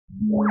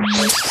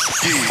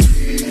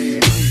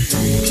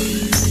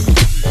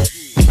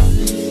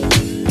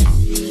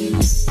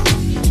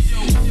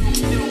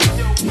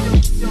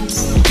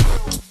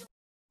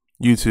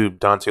YouTube,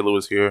 Dante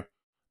Lewis here.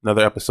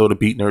 Another episode of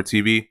Beat Nerd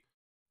TV.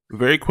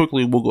 Very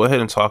quickly, we'll go ahead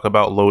and talk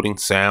about loading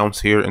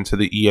sounds here into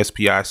the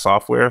eSPi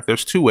software.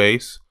 There's two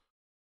ways.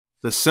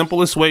 The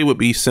simplest way would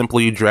be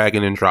simply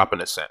dragging and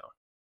dropping a sound.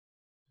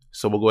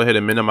 So we'll go ahead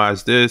and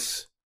minimize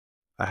this.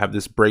 I have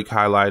this break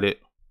highlighted.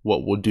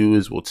 What we'll do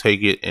is we'll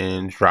take it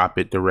and drop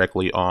it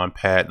directly on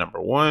pad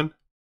number 1.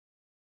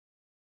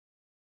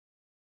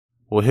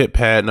 We'll hit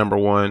pad number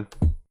 1.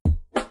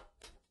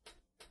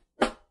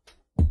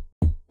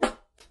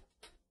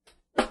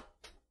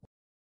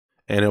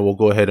 And it will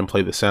go ahead and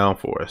play the sound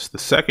for us. The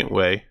second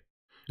way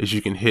is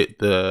you can hit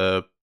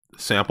the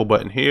sample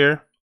button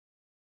here,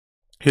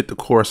 hit the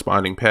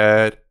corresponding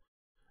pad.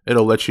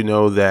 It'll let you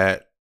know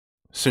that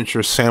since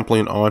you're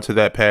sampling onto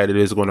that pad, it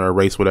is going to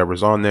erase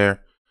whatever's on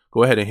there.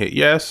 Go ahead and hit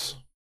yes.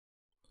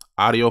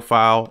 Audio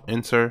file,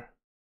 enter.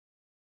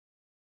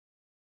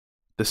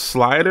 The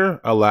slider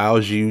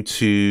allows you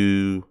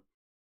to,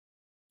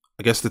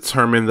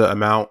 determine the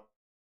amount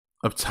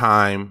of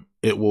time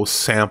it will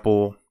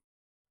sample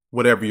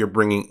whatever you're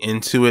bringing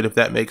into it, if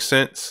that makes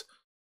sense.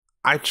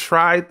 I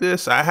tried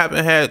this. I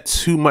haven't had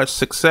too much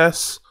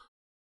success,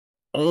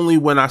 only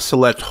when I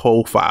select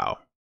whole file.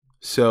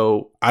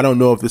 So I don't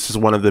know if this is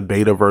one of the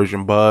beta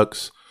version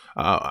bugs.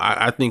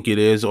 I think it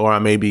is, or I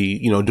may be,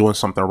 doing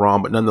something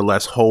wrong, but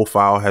nonetheless, whole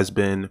file has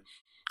been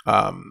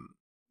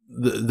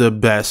the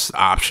best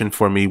option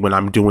for me when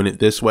I'm doing it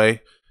this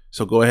way.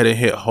 So go ahead and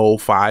hit whole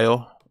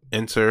file,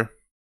 enter.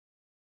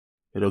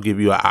 It'll give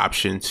you an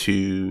option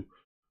to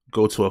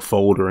go to a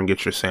folder and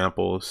get your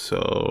samples. So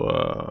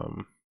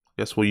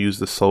I guess we'll use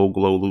the Soul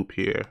Glow loop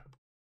here.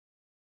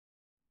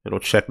 It'll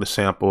check the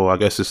sample. I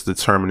guess it's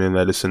determining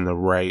that it's in the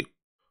right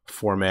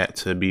format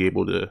to be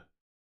able to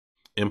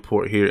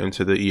import here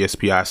into the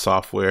eSPi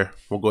software.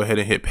 We'll go ahead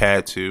and hit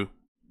pad 2.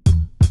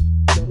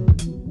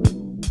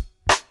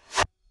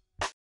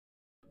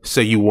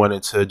 Say you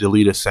wanted to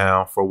delete a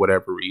sound for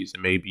whatever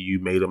reason. Maybe you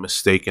made a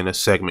mistake in a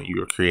segment you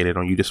were creating,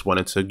 or you just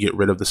wanted to get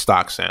rid of the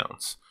stock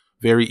sounds.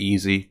 Very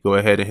easy. Go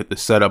ahead and hit the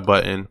setup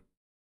button,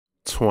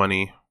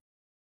 20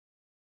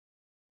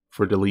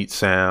 for delete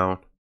sound,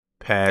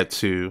 pad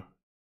 2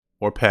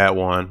 or pad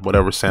 1,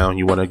 whatever sound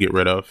you want to get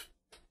rid of.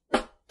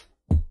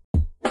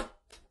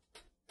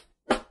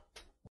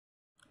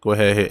 Go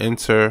ahead and hit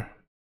enter.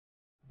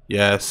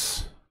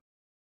 Yes.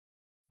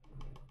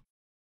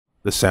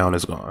 The sound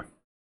is gone.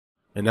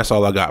 And that's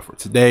all I got for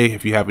today.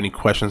 If you have any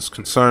questions,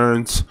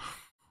 concerns,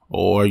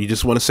 or you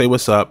just want to say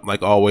what's up,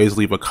 like always,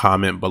 leave a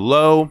comment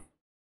below.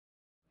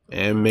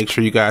 And make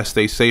sure you guys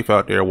stay safe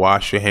out there.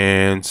 Wash your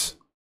hands,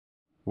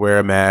 wear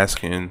a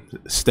mask, and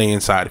stay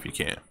inside if you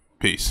can.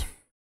 Peace.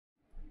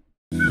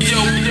 Yo, yo,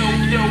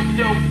 yo,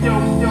 yo, yo,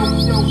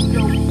 yo,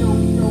 yo, yo.